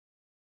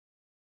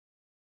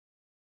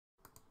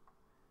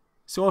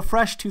So a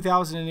fresh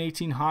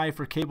 2018 high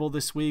for cable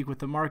this week, with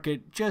the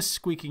market just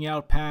squeaking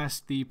out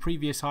past the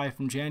previous high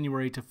from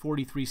January to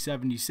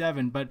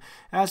 43.77. But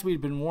as we'd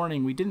been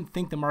warning, we didn't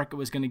think the market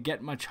was going to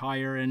get much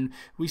higher, and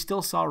we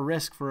still saw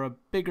risk for a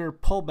bigger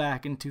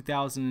pullback in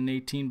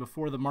 2018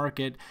 before the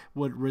market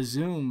would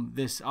resume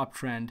this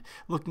uptrend.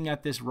 Looking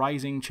at this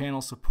rising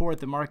channel support,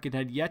 the market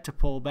had yet to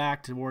pull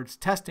back towards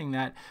testing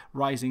that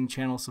rising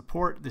channel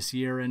support this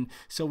year, and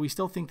so we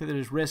still think that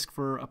there's risk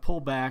for a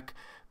pullback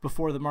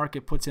before the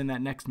market puts in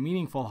that next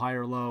meaningful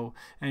higher low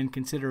and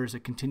considers a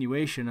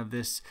continuation of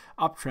this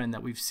uptrend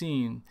that we've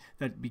seen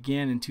that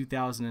began in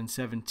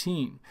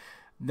 2017.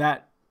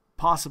 That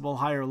possible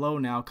higher low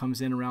now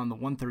comes in around the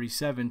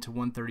 137 to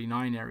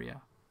 139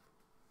 area.